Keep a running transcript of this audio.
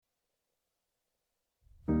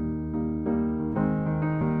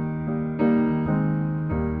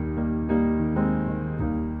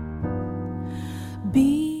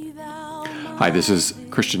Hi, this is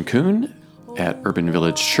Christian Kuhn at Urban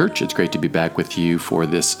Village Church. It's great to be back with you for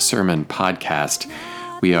this sermon podcast.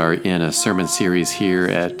 We are in a sermon series here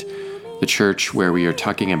at the church where we are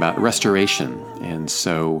talking about restoration. And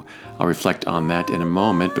so I'll reflect on that in a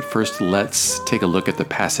moment. But first, let's take a look at the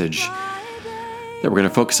passage that we're going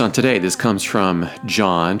to focus on today. This comes from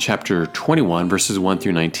John chapter 21, verses 1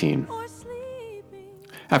 through 19.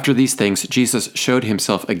 After these things, Jesus showed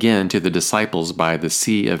himself again to the disciples by the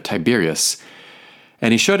Sea of Tiberias.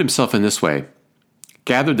 And he showed himself in this way.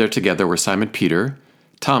 Gathered there together were Simon Peter,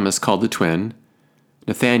 Thomas called the twin,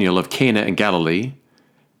 Nathanael of Cana in Galilee,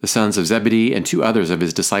 the sons of Zebedee, and two others of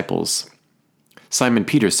his disciples. Simon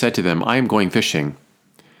Peter said to them, "I am going fishing."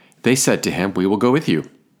 They said to him, "We will go with you."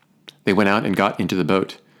 They went out and got into the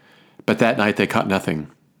boat. But that night they caught nothing.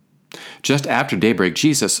 Just after daybreak,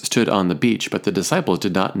 Jesus stood on the beach, but the disciples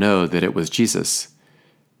did not know that it was Jesus.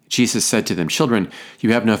 Jesus said to them, "Children,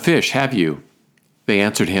 you have no fish, have you?" They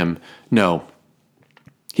answered him, "No."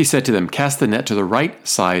 He said to them, "Cast the net to the right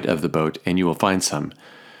side of the boat, and you will find some."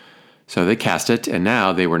 So they cast it, and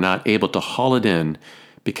now they were not able to haul it in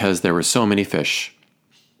because there were so many fish.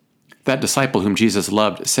 That disciple whom Jesus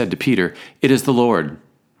loved said to Peter, "It is the Lord."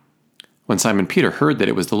 When Simon Peter heard that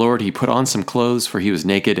it was the Lord, he put on some clothes, for he was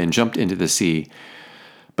naked, and jumped into the sea.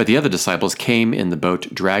 But the other disciples came in the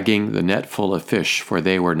boat, dragging the net full of fish, for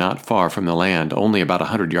they were not far from the land, only about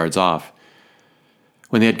 100 yards off.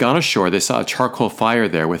 When they had gone ashore, they saw a charcoal fire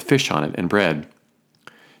there with fish on it and bread.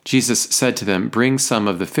 Jesus said to them, "Bring some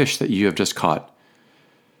of the fish that you have just caught."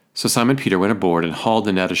 So Simon Peter went aboard and hauled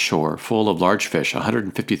the net ashore, full of large fish,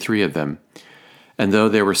 153 of them. And though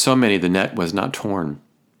there were so many, the net was not torn.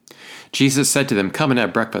 Jesus said to them, "Come and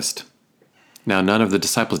have breakfast." Now none of the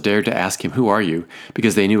disciples dared to ask him, "Who are you?"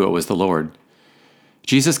 because they knew it was the Lord.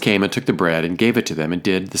 Jesus came and took the bread and gave it to them and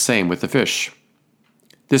did the same with the fish.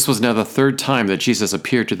 This was now the third time that Jesus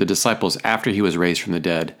appeared to the disciples after he was raised from the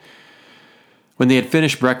dead. When they had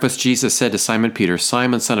finished breakfast, Jesus said to Simon Peter,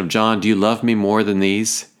 "Simon, son of John, do you love me more than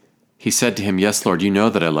these?" He said to him, "Yes, Lord, you know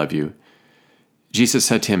that I love you." Jesus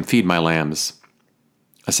said to him, "Feed my lambs."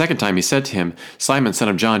 A second time he said to him, "Simon, son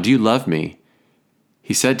of John, do you love me?"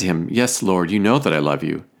 He said to him, "Yes, Lord, you know that I love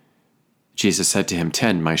you." Jesus said to him,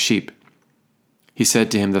 "Tend my sheep." He said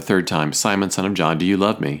to him the third time, "Simon, son of John, do you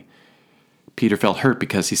love me?" Peter felt hurt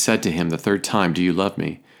because he said to him the third time, "Do you love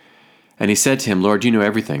me?" And he said to him, "Lord, you know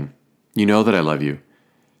everything. You know that I love you."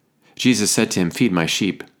 Jesus said to him, "Feed my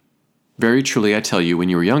sheep. Very truly I tell you, when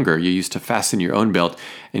you were younger, you used to fasten your own belt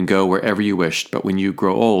and go wherever you wished. But when you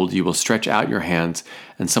grow old, you will stretch out your hands,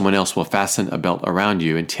 and someone else will fasten a belt around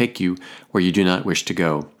you and take you where you do not wish to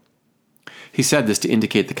go." He said this to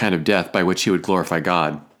indicate the kind of death by which he would glorify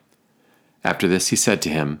God. After this, he said to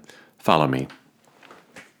him, "Follow me."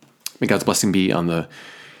 May God's blessing be on the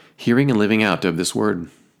hearing and living out of this word.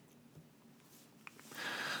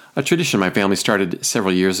 A tradition my family started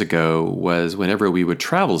several years ago was whenever we would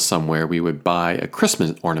travel somewhere, we would buy a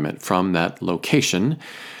Christmas ornament from that location,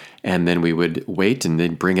 and then we would wait and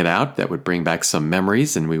then bring it out. That would bring back some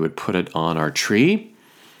memories, and we would put it on our tree.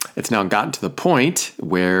 It's now gotten to the point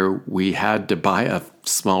where we had to buy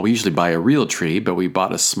we usually buy a real tree, but we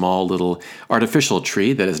bought a small little artificial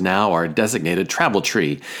tree that is now our designated travel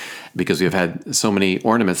tree because we've had so many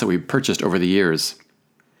ornaments that we've purchased over the years.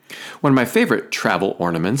 One of my favorite travel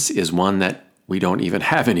ornaments is one that we don't even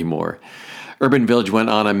have anymore. Urban Village went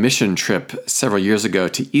on a mission trip several years ago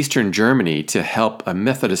to Eastern Germany to help a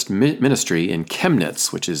Methodist ministry in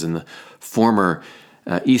Chemnitz, which is in the former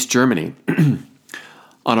East Germany.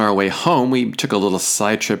 On our way home, we took a little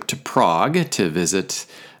side trip to Prague to visit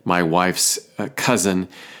my wife's cousin,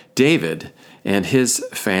 David, and his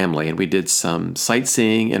family. And we did some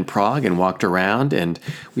sightseeing in Prague and walked around. And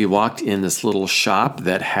we walked in this little shop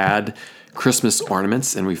that had Christmas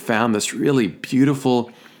ornaments. And we found this really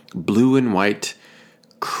beautiful blue and white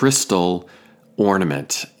crystal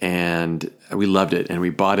ornament. And we loved it. And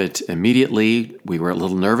we bought it immediately. We were a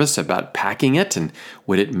little nervous about packing it. And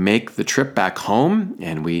would it make the trip back home?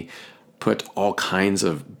 And we put all kinds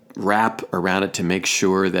of wrap around it to make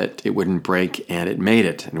sure that it wouldn't break, and it made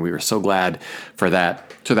it. And we were so glad for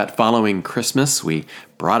that. So that following Christmas, we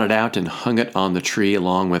brought it out and hung it on the tree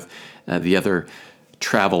along with the other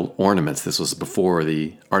travel ornaments. This was before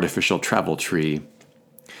the artificial travel tree.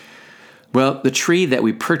 Well, the tree that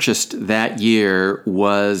we purchased that year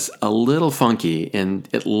was a little funky and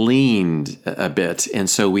it leaned a bit. And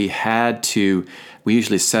so we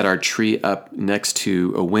usually set our tree up next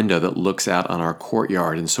to a window that looks out on our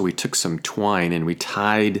courtyard. And so we took some twine and we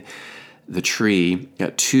tied the tree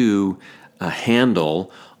to a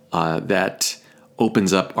handle that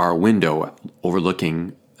opens up our window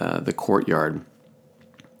overlooking the courtyard.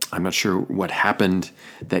 I'm not sure what happened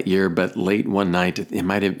that year, but late one night, it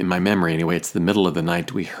might have, in my memory anyway, it's the middle of the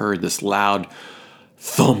night, we heard this loud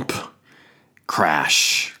thump,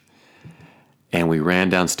 crash. And we ran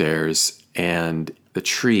downstairs, and the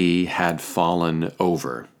tree had fallen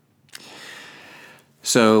over.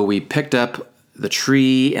 So we picked up the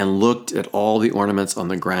tree and looked at all the ornaments on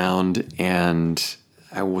the ground, and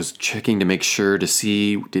I was checking to make sure to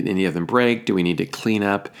see, did any of them break? Do we need to clean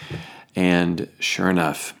up? And sure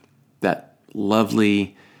enough, that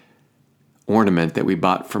lovely ornament that we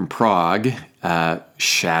bought from Prague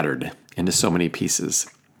shattered into so many pieces.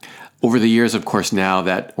 Over the years, of course, now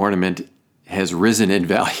that ornament has risen in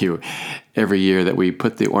value every year that we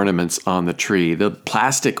put the ornaments on the tree. The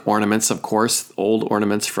plastic ornaments, of course, old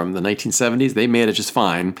ornaments from the 1970s, they made it just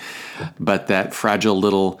fine. But that fragile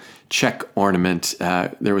little Czech ornament,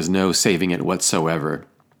 there was no saving it whatsoever.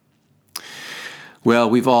 Well,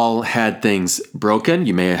 we've all had things broken.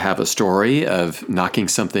 You may have a story of knocking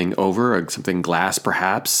something over, or something glass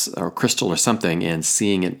perhaps, or crystal or something, and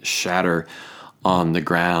seeing it shatter on the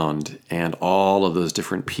ground and all of those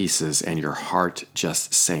different pieces, and your heart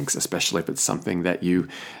just sinks, especially if it's something that you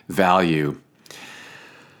value.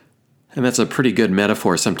 And that's a pretty good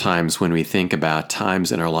metaphor sometimes when we think about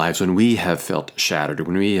times in our lives when we have felt shattered,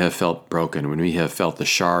 when we have felt broken, when we have felt the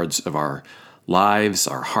shards of our lives,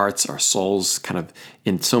 our hearts, our souls kind of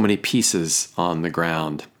in so many pieces on the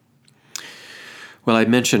ground. Well, I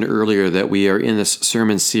mentioned earlier that we are in this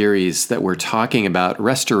sermon series that we're talking about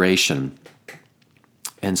restoration.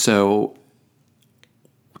 And so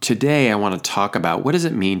today I want to talk about what does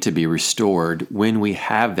it mean to be restored when we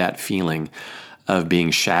have that feeling of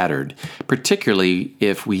being shattered, particularly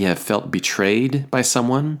if we have felt betrayed by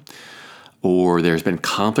someone or there's been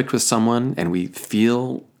conflict with someone and we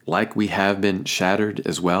feel like we have been shattered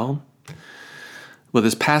as well. Well,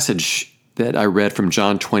 this passage that I read from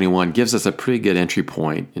John 21 gives us a pretty good entry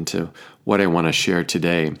point into what I want to share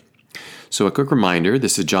today. So a quick reminder,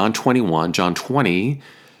 this is John 21. John 20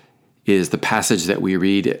 is the passage that we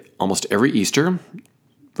read almost every Easter,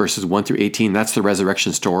 verses 1 through 18. That's the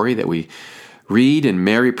resurrection story that we read, and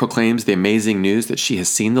Mary proclaims the amazing news that she has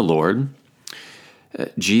seen the Lord.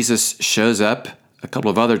 Jesus shows up a couple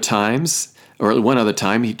of other times, or one other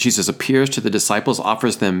time. Jesus appears to the disciples,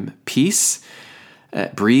 offers them peace,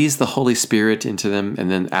 breathes the Holy Spirit into them, and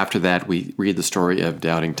then after that we read the story of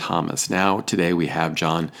doubting Thomas. Now today we have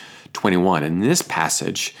John 21. In this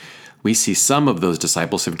passage, we see some of those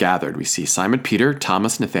disciples have gathered. We see Simon Peter,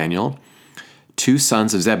 Thomas, Nathanael, two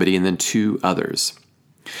sons of Zebedee, and then two others.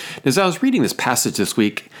 As I was reading this passage this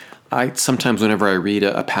week, sometimes whenever I read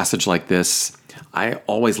a passage like this, I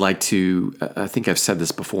always like to, I think I've said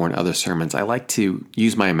this before in other sermons, I like to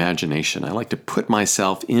use my imagination. I like to put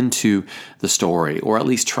myself into the story, or at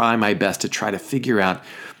least try my best to try to figure out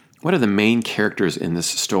what are the main characters in this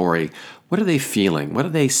story. What are they feeling? What are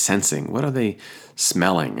they sensing? What are they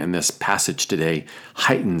smelling? And this passage today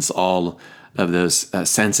heightens all of those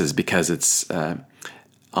senses because it's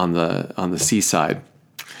on the seaside.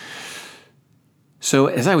 So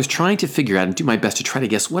as I was trying to figure out and do my best to try to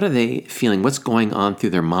guess what are they feeling, what's going on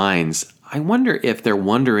through their minds, I wonder if they're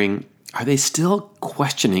wondering, are they still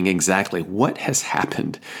questioning exactly what has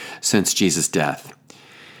happened since Jesus' death?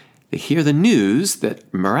 They hear the news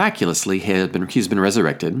that miraculously he's been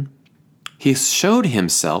resurrected. He showed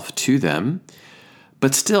himself to them,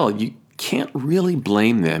 but still, you can't really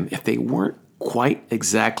blame them if they weren't quite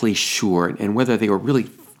exactly sure and whether they were really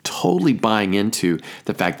totally buying into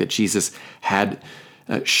the fact that Jesus had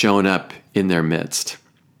shown up in their midst.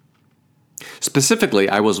 Specifically,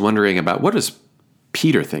 I was wondering about what is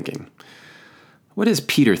Peter thinking? What is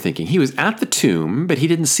Peter thinking? He was at the tomb, but he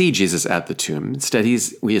didn't see Jesus at the tomb. Instead,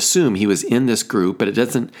 we assume he was in this group, but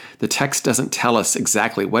the text doesn't tell us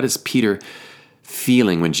exactly what is Peter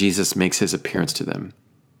feeling when Jesus makes his appearance to them.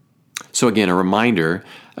 So again, a reminder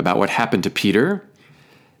about what happened to Peter.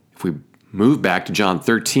 If we move back to John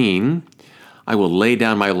 13, I will lay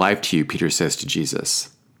down my life to you, Peter says to Jesus.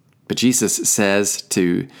 But Jesus says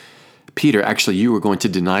to Peter, actually, you were going to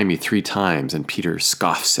deny me 3 times. And Peter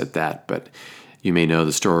scoffs at that. But you may know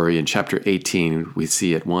the story. In chapter 18, we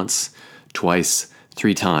see it once, twice,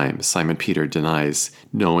 3 times. Simon Peter denies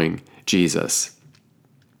knowing Jesus.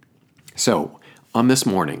 So, on this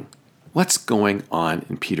morning, what's going on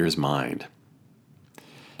in Peter's mind?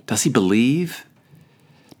 Does he believe?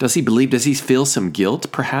 Does he feel some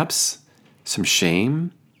guilt, perhaps? Some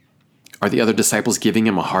shame? Are the other disciples giving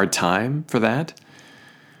him a hard time for that?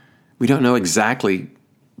 We don't know exactly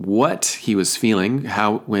what he was feeling,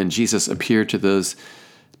 when Jesus appeared to those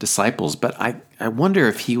disciples, but I wonder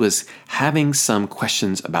if he was having some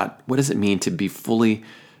questions about what does it mean to be fully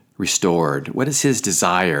restored? What is his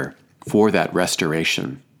desire for that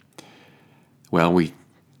restoration? Well, we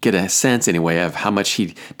get a sense anyway of how much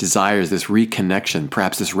he desires this reconnection,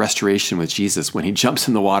 perhaps this restoration with Jesus when he jumps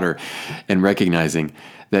in the water and recognizing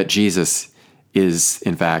that Jesus is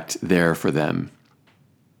in fact there for them.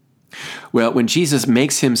 Well, when Jesus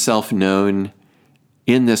makes himself known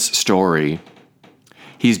in this story,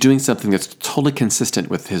 he's doing something that's totally consistent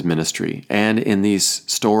with his ministry. And in these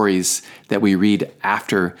stories that we read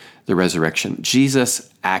after the resurrection, Jesus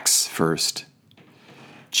acts first.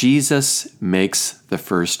 Jesus makes the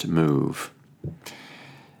first move.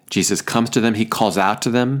 Jesus comes to them. He calls out to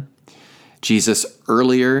them. Jesus,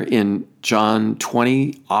 earlier in John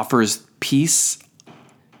 20, offers peace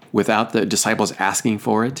without the disciples asking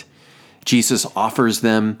for it. Jesus offers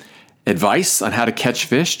them advice on how to catch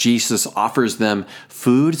fish. Jesus offers them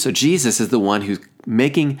food. So Jesus is the one who's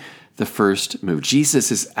making the first move.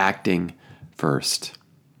 Jesus is acting first.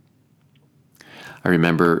 I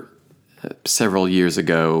remember several years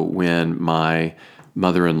ago when my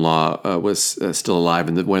mother-in-law was still alive,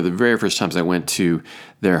 and one of the very first times I went to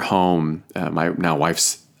their home, my now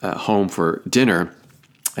wife's home, for dinner,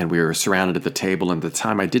 and we were surrounded at the table. And at the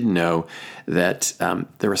time, I didn't know that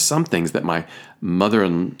there were some things that my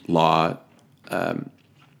mother-in-law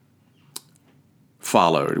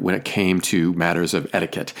followed when it came to matters of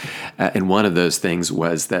etiquette. And one of those things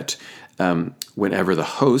was that whenever the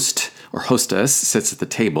host or hostess sits at the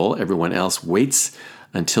table, everyone else waits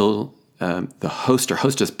until the host or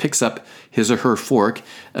hostess picks up his or her fork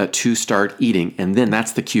to start eating. And then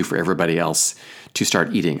that's the cue for everybody else to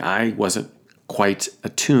start eating. I wasn't quite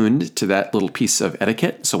attuned to that little piece of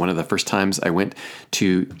etiquette. So one of the first times I went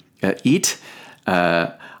to eat,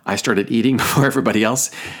 I started eating before everybody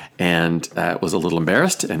else, and was a little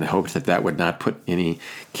embarrassed and hoped that that would not put any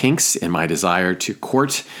kinks in my desire to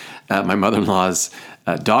court my mother-in-law's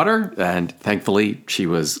daughter. And thankfully, she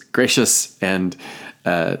was gracious and,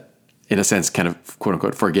 in a sense, kind of, quote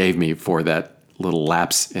unquote, forgave me for that little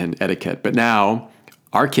lapse in etiquette. But now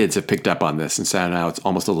our kids have picked up on this. And so now it's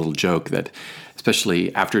almost a little joke that,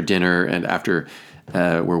 especially after dinner and after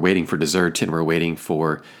we're waiting for dessert and we're waiting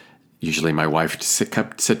for usually my wife to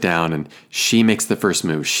sit down, and she makes the first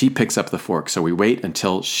move. She picks up the fork. So we wait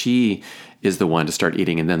until she is the one to start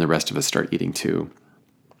eating, and then the rest of us start eating too.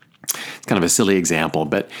 It's kind of a silly example,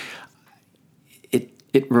 but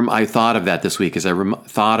I thought of that this week as I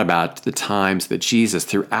thought about the times that Jesus,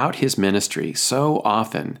 throughout his ministry, so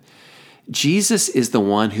often, Jesus is the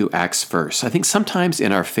one who acts first. I think sometimes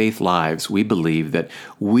in our faith lives, we believe that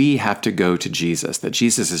we have to go to Jesus, that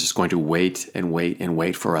Jesus is just going to wait and wait and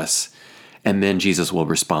wait for us, and then Jesus will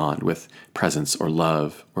respond with presence or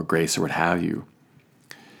love or grace or what have you.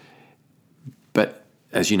 But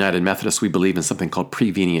as United Methodists, we believe in something called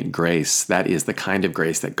prevenient grace. That is the kind of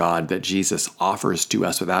grace that Jesus offers to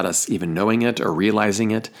us without us even knowing it or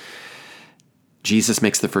realizing it. Jesus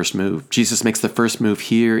makes the first move. Jesus makes the first move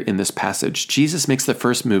here in this passage. Jesus makes the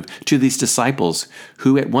first move to these disciples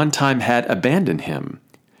who at one time had abandoned him,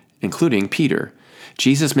 including Peter.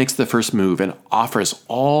 Jesus makes the first move and offers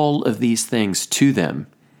all of these things to them.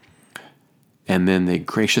 And then they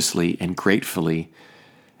graciously and gratefully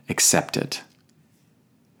accept it.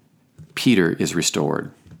 Peter is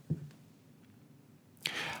restored.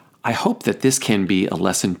 I hope that this can be a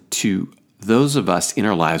lesson to those of us in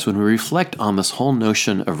our lives when we reflect on this whole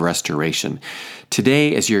notion of restoration.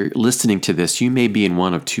 Today, as you're listening to this, you may be in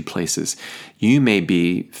one of two places. You may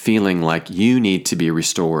be feeling like you need to be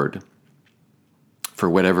restored for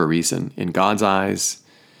whatever reason, in God's eyes,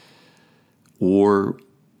 or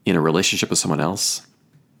in a relationship with someone else.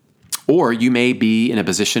 Or you may be in a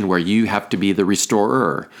position where you have to be the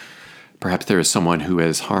restorer. Perhaps there is someone who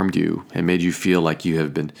has harmed you and made you feel like you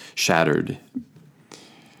have been shattered.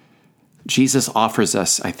 Jesus offers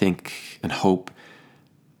us, I think, and hope,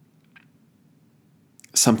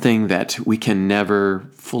 something that we can never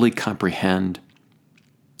fully comprehend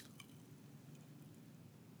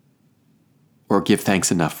or give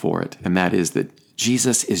thanks enough for it. And that is that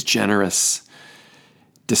Jesus is generous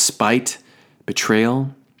despite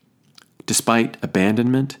betrayal, despite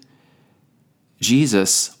abandonment.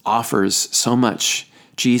 Jesus offers so much.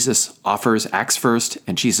 Jesus acts first,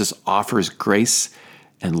 and Jesus offers grace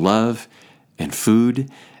and love and food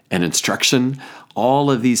and instruction,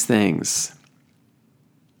 all of these things.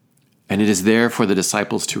 And it is there for the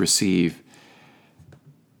disciples to receive,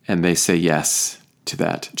 and they say yes to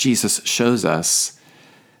that. Jesus shows us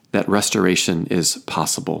that restoration is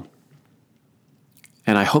possible.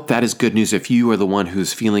 And I hope that is good news if you are the one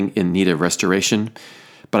who's feeling in need of restoration.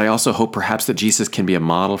 But I also hope perhaps that Jesus can be a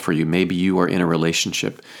model for you. Maybe you are in a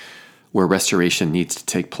relationship where restoration needs to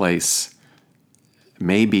take place.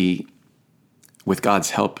 Maybe with God's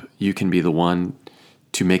help, you can be the one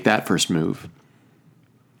to make that first move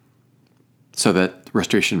so that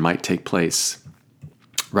restoration might take place.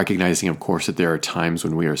 Recognizing, of course, that there are times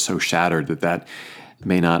when we are so shattered that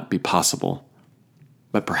may not be possible.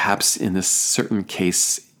 But perhaps in this certain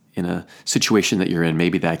case, in a situation that you're in,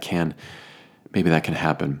 maybe that can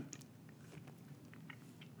happen.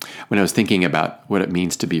 When I was thinking about what it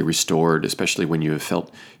means to be restored, especially when you have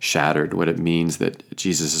felt shattered, what it means that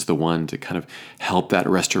Jesus is the one to kind of help that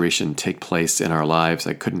restoration take place in our lives,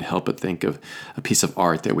 I couldn't help but think of a piece of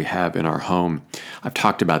art that we have in our home. I've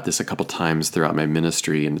talked about this a couple times throughout my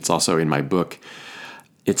ministry, and it's also in my book.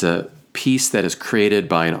 It's a piece that is created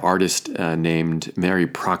by an artist named Mary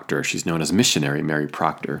Proctor. She's known as Missionary Mary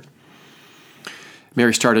Proctor.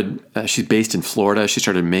 Mary she's based in Florida. She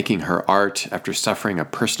started making her art after suffering a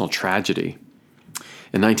personal tragedy.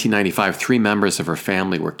 In 1995, 3 members of her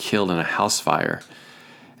family were killed in a house fire.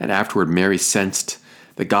 And afterward, Mary sensed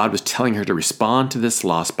that God was telling her to respond to this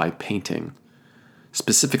loss by painting,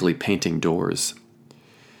 specifically painting doors.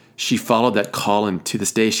 She followed that call, and to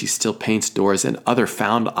this day, she still paints doors and other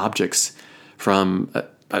found objects from,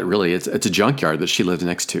 it's a junkyard that she lived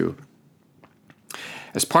next to.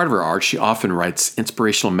 As part of her art, she often writes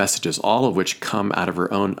inspirational messages, all of which come out of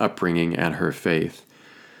her own upbringing and her faith.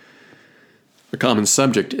 A common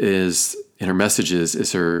subject in her messages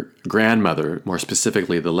is her grandmother, more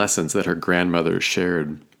specifically the lessons that her grandmother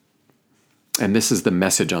shared. And this is the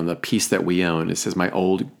message on the piece that we own. It says, my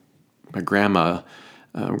grandma's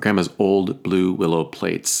old blue willow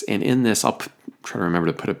plates. And in this, I'll try to remember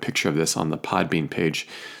to put a picture of this on the Podbean page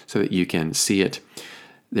so that you can see it.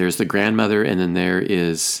 There's the grandmother, and then there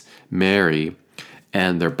is Mary,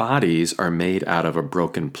 and their bodies are made out of a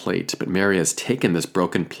broken plate. But Mary has taken this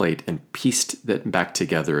broken plate and pieced it back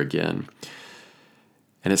together again.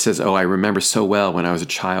 And it says, I remember so well when I was a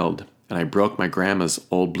child, and I broke my grandma's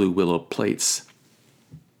old blue willow plates.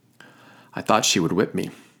 I thought she would whip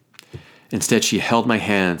me. Instead, she held my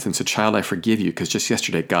hands and said, child, I forgive you, because just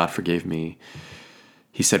yesterday God forgave me.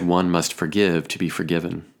 He said one must forgive to be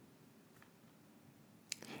forgiven.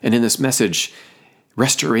 And in this message,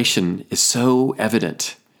 restoration is so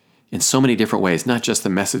evident in so many different ways, not just the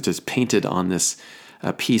message that's painted on this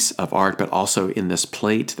piece of art, but also in this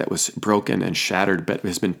plate that was broken and shattered, but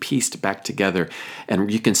has been pieced back together.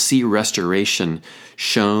 And you can see restoration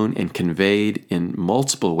shown and conveyed in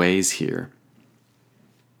multiple ways here.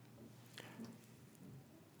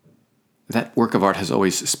 That work of art has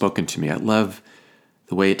always spoken to me. I love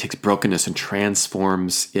the way it takes brokenness and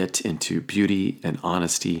transforms it into beauty and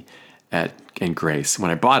honesty and grace.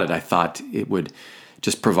 When I bought it, I thought it would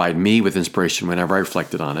just provide me with inspiration whenever I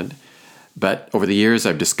reflected on it. But over the years,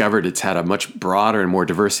 I've discovered it's had a much broader and more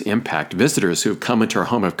diverse impact. Visitors who have come into our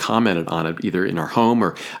home have commented on it, either in our home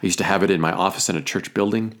or I used to have it in my office in a church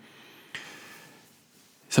building.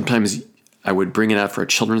 Sometimes I would bring it out for a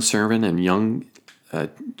children's sermon, and young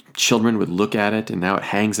children would look at it, and now it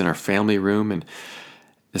hangs in our family room. And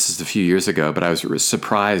this is a few years ago, but I was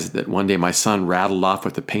surprised that one day my son rattled off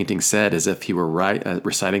what the painting said as if he were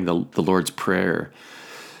reciting the Lord's Prayer.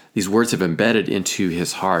 These words have embedded into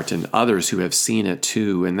his heart, and others who have seen it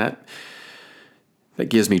too, and that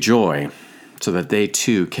gives me joy, so that they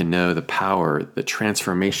too can know the power that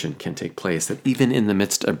transformation can take place, that even in the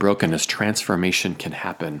midst of brokenness, transformation can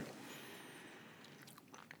happen.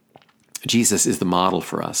 Jesus is the model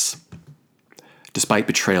for us. Despite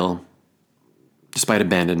betrayal, despite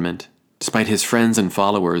abandonment, despite his friends and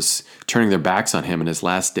followers turning their backs on him in his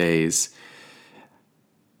last days,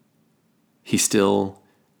 he still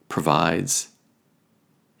provides.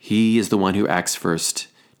 He is the one who acts first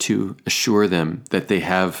to assure them that they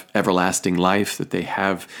have everlasting life, that they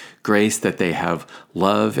have grace, that they have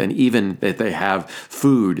love, and even that they have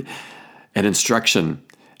food and instruction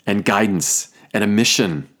and guidance and a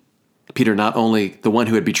mission. Peter, not only the one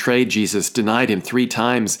who had betrayed Jesus, denied him 3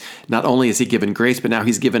 times, not only is he given grace, but now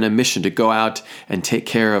he's given a mission to go out and take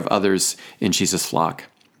care of others in Jesus' flock.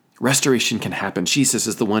 Restoration can happen. Jesus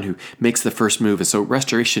is the one who makes the first move, and so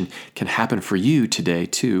restoration can happen for you today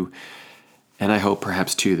too. And I hope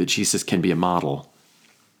perhaps too that Jesus can be a model.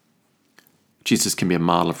 Jesus can be a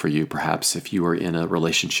model for you perhaps if you are in a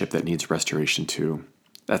relationship that needs restoration too.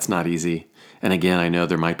 That's not easy. And again, I know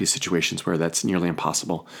there might be situations where that's nearly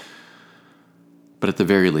impossible. But at the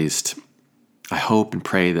very least, I hope and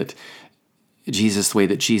pray that Jesus, the way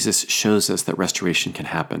that Jesus shows us that restoration can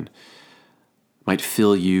happen, might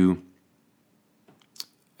fill you,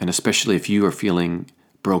 and especially if you are feeling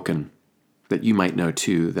broken, that you might know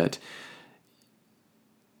too, that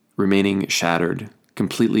remaining shattered,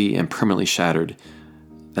 completely and permanently shattered,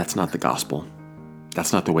 that's not the gospel.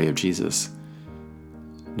 That's not the way of Jesus.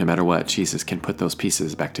 No matter what, Jesus can put those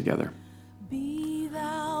pieces back together.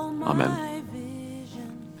 Amen.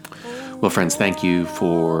 Well, friends, thank you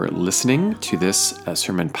for listening to this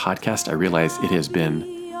sermon podcast. I realize it has been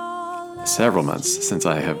several months since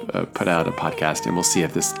I have put out a podcast, and we'll see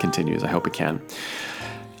if this continues. I hope it can.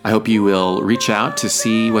 I hope you will reach out to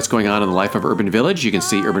see what's going on in the life of Urban Village. You can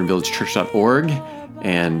see urbanvillagechurch.org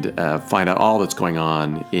and find out all that's going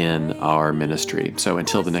on in our ministry. So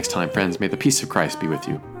until the next time, friends, may the peace of Christ be with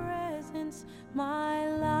you.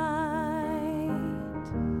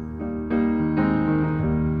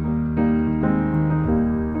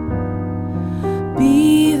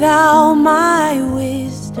 Be thou my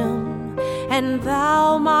wisdom, and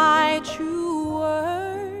thou my